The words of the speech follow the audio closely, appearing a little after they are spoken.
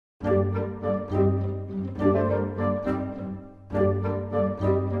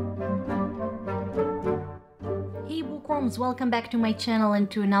bookworms, welcome back to my channel and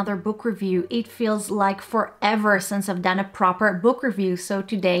to another book review. It feels like forever since I've done a proper book review, so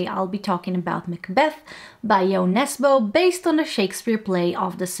today I'll be talking about Macbeth by Nesbo, based on the Shakespeare play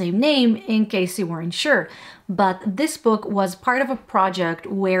of the same name, in case you weren't sure. But this book was part of a project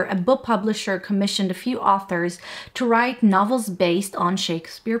where a book publisher commissioned a few authors to write novels based on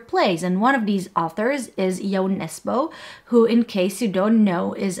Shakespeare plays, and one of these authors is Nesbo, who, in case you don't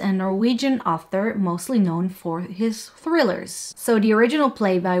know, is a Norwegian author mostly known for his thrillers. So the original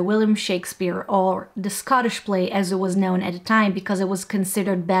play by William Shakespeare, or the Scottish play as it was known at the time because it was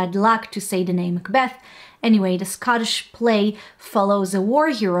considered bad luck to say the name Macbeth. Anyway, the Scottish play follows a war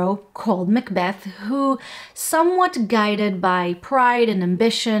hero called Macbeth who, somewhat guided by pride and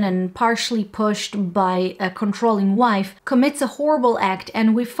ambition and partially pushed by a controlling wife, commits a horrible act,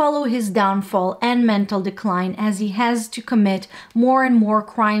 and we follow his downfall and mental decline as he has to commit more and more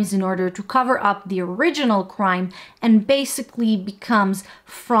crimes in order to cover up the original crime, and basically becomes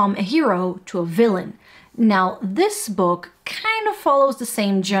from a hero to a villain. Now, this book kind of follows the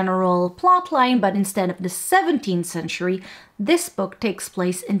same general plotline, but instead of the 17th century, this book takes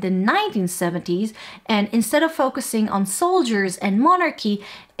place in the 1970s, and instead of focusing on soldiers and monarchy,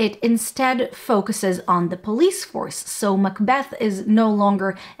 it instead focuses on the police force. So Macbeth is no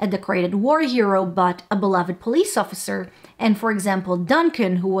longer a decorated war hero, but a beloved police officer. And for example,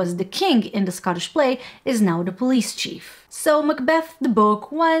 Duncan, who was the king in the Scottish play, is now the police chief. So Macbeth, the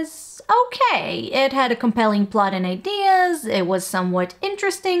book, was okay. It had a compelling plot and ideas, it was somewhat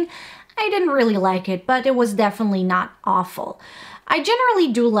interesting. I didn't really like it, but it was definitely not awful. I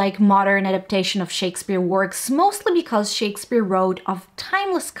generally do like modern adaptation of Shakespeare works, mostly because Shakespeare wrote of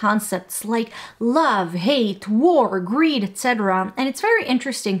timeless concepts like love, hate, war, greed, etc. And it's very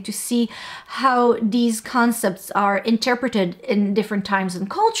interesting to see how these concepts are interpreted in different times and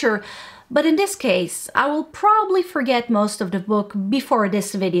culture. But in this case, I will probably forget most of the book before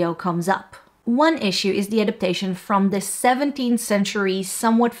this video comes up. One issue is the adaptation from the 17th century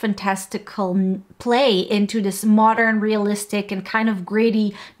somewhat fantastical play into this modern, realistic, and kind of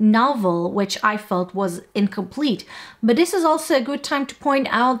gritty novel, which I felt was incomplete. But this is also a good time to point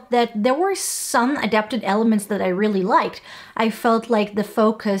out that there were some adapted elements that I really liked. I felt like the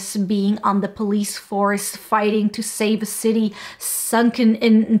focus being on the police force fighting to save a city sunken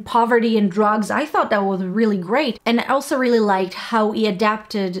in poverty and drugs, I thought that was really great. And I also really liked how he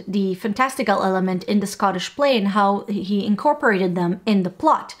adapted the fantastical element in the Scottish play and how he incorporated them in the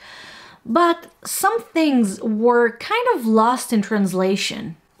plot. But some things were kind of lost in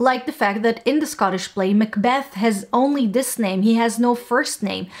translation. Like the fact that in the Scottish play, Macbeth has only this name, he has no first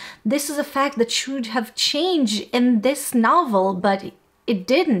name. This is a fact that should have changed in this novel, but it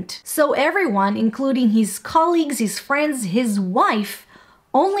didn't. So everyone, including his colleagues, his friends, his wife,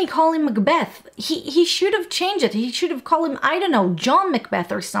 only call him Macbeth. He should have changed it. He should have called him, I don't know, John Macbeth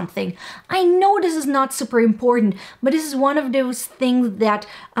or something. I know this is not super important, but this is one of those things that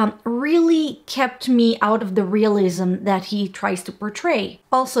really kept me out of the realism that he tries to portray.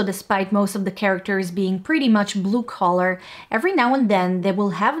 Also, despite most of the characters being pretty much blue-collar, every now and then they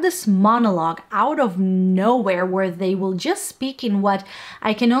will have this monologue out of nowhere where they will just speak in what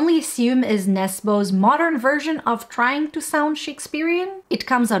I can only assume is Nesbo's modern version of trying to sound Shakespearean. It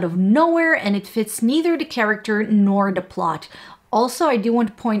comes out of nowhere and it fits neither the character nor the plot. Also, I do want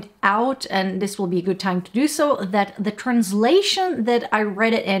to point out, and this will be a good time to do so, that the translation that I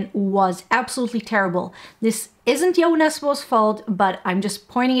read it in was absolutely terrible. This isn't Nesbo's fault, but I'm just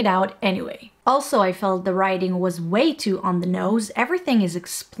pointing it out anyway. Also, I felt the writing was way too on the nose. Everything is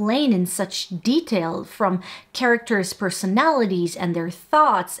explained in such detail, from characters' personalities and their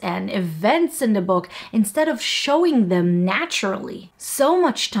thoughts and events in the book, instead of showing them naturally. So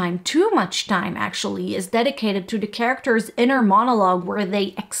much time, too much time actually, is dedicated to the characters' inner monologue where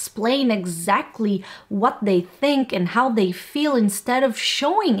they explain exactly what they think and how they feel instead of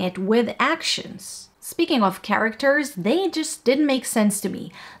showing it with actions. Speaking of characters, they just didn't make sense to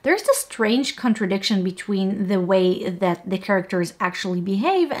me. There's this strange contradiction between the way that the characters actually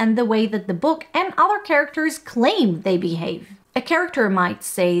behave and the way that the book and other characters claim they behave. A character might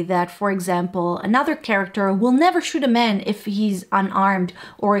say that, for example, another character will never shoot a man if he's unarmed,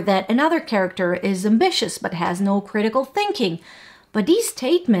 or that another character is ambitious but has no critical thinking. But these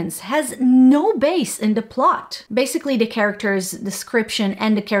statements has no base in the plot. Basically, the character's description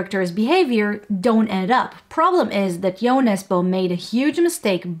and the character's behavior don't add up. Problem is that Nesbo made a huge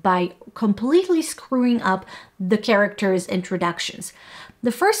mistake by completely screwing up the characters' introductions.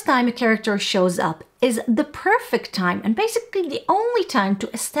 The first time a character shows up is the perfect time and basically the only time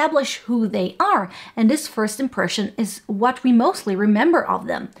to establish who they are, and this first impression is what we mostly remember of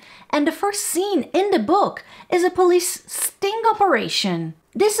them. And the first scene in the book is a police sting operation.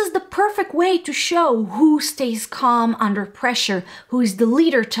 This is the perfect way to show who stays calm under pressure, who is the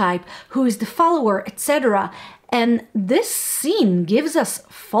leader type, who is the follower, etc. And this scene gives us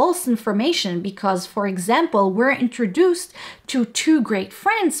false information because, for example, we're introduced to two great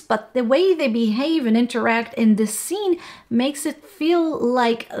friends, but the way they behave and interact in this scene makes it feel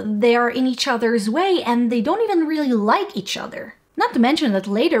like they are in each other's way and they don't even really like each other. Not to mention that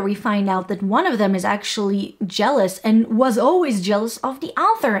later we find out that one of them is actually jealous and was always jealous of the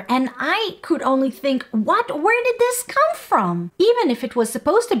other. And I could only think, where did this come from? Even if it was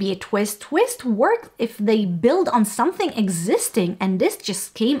supposed to be a twist worked if they build on something existing, and this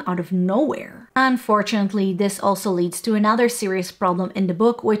just came out of nowhere. Unfortunately, this also leads to another serious problem in the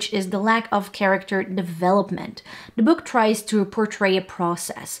book, which is the lack of character development. The book tries to portray a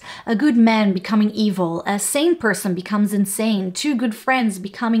process. A good man becoming evil, a sane person becomes insane, two good friends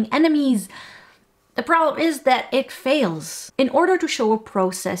becoming enemies. The problem is that it fails. In order to show a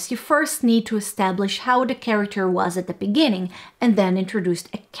process, you first need to establish how the character was at the beginning and then introduce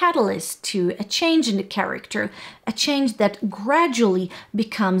a catalyst to a change in the character, a change that gradually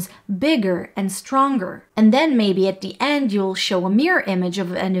becomes bigger and stronger. And then maybe at the end you'll show a mirror image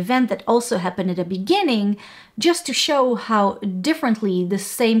of an event that also happened at the beginning, just to show how differently the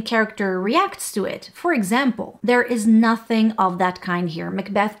same character reacts to it. For example, there is nothing of that kind here.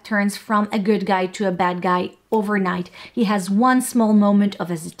 MacBeth turns from a good guy to a bad guy overnight. He has one small moment of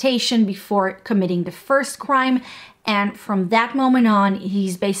hesitation before committing the first crime, and from that moment on,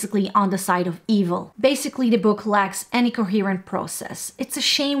 he's basically on the side of evil. Basically, the book lacks any coherent process. It's a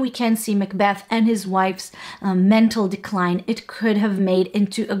shame we can't see MacBeth and his wife's mental decline. It could have made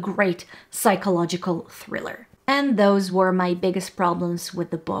into a great psychological thriller. And those were my biggest problems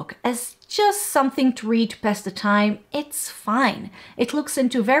with the book. As just something to read to pass the time, it's fine. It looks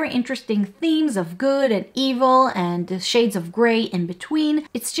into very interesting themes of good and evil and the shades of grey in between.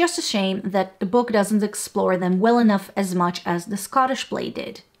 It's just a shame that the book doesn't explore them well enough as much as the Scottish play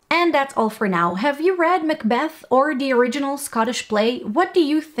did. And that's all for now. Have you read Macbeth or the original Scottish play? What do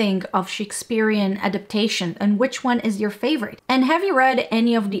you think of Shakespearean adaptation and which one is your favorite? And have you read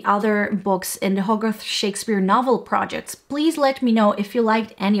any of the other books in the Hogarth Shakespeare novel projects? Please let me know if you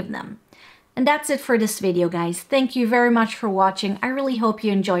liked any of them. And that's it for this video, guys. Thank you very much for watching. I really hope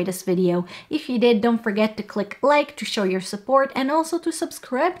you enjoyed this video. If you did, don't forget to click like to show your support and also to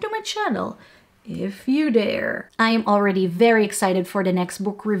subscribe to my channel, if you dare. I am already very excited for the next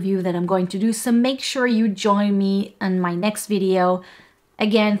book review that I'm going to do, so make sure you join me in my next video.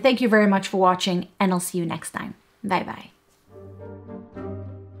 Again, thank you very much for watching, and I'll see you next time. Bye bye.